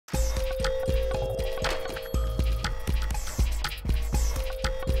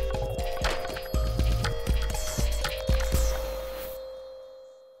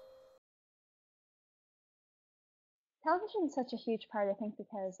religion's such a huge part, I think,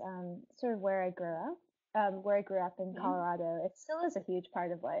 because sort of where I grew up in Yeah. Colorado, it still is a huge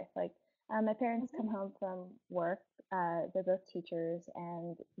part of life. Like, my parents Mhm. come home from work, they're both teachers,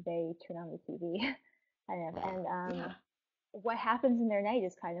 and they turn on the TV, kind of, and Yeah. what happens in their night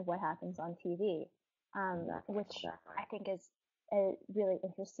is kind of what happens on TV, Exactly. which Exactly. I think is a really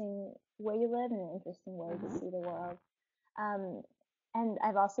interesting way to live and an interesting way to Mhm. see the world. Um, and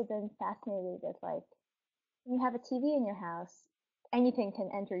I've also been fascinated with like when you have a TV in your house, anything can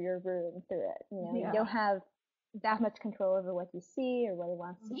enter your room through it. You don't Yeah. have that much control over what you see or what it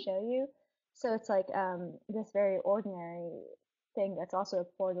wants to Mhm. show you. So it's like this very ordinary thing that's also a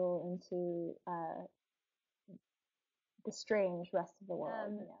portal into the strange rest of the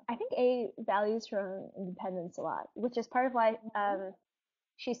world. I think A values her own independence a lot, which is part of why Mhm.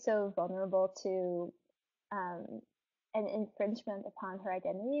 she's so vulnerable to um, an infringement upon her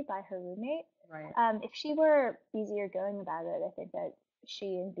identity by her roommate. Right. If she were easier going about it, I think that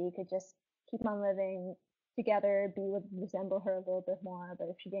she and B could just keep on living together. B would resemble her a little bit more, but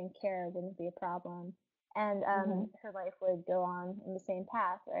if she didn't care, it wouldn't be a problem. And Mhm. her life would go on in the same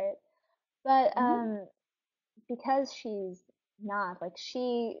path, right? But Mhm. because she's not, like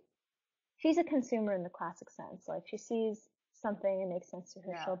she's a consumer in the classic sense. Like she sees something and makes sense to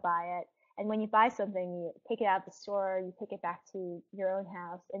her, Yeah. she'll buy it. And when you buy something, you take it out of the store, you take it back to your own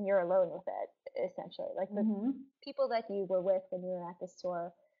house, and you're alone with it, essentially. Like the Mhm. people that you were with when you were at the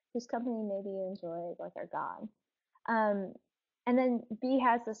store, whose company maybe you enjoyed, like are gone. Um, and then B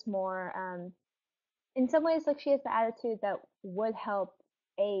has this more, in some ways, like she has the attitude that would help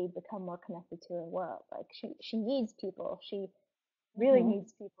A become more connected to her world. Like she needs people. She really Mhm.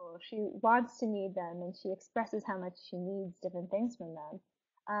 needs people. She wants to need them, and she expresses how much she needs different things from them.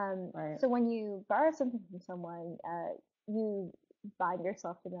 Right. So when you borrow something from someone, you bind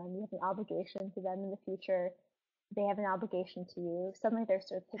yourself to them. You have an obligation to them in the future. They have an obligation to you. Suddenly they're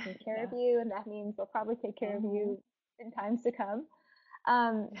sort of taking care of Yeah. you, and that means they'll probably take care of Mhm. you in times to come.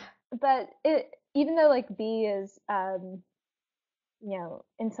 Um, but even though like B is,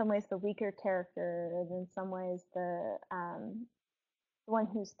 in some ways the weaker character, and in some ways the one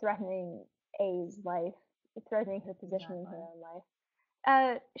who's threatening A's life, threatening her position in her Exactly. own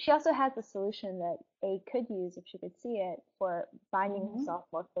life. She also has a solution that A could use if she could see it for binding Mhm. herself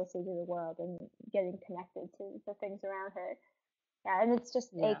more closely to the world and getting connected to the things around her. Yeah, and it's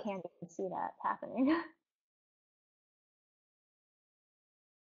just A Yeah. can't even see that happening.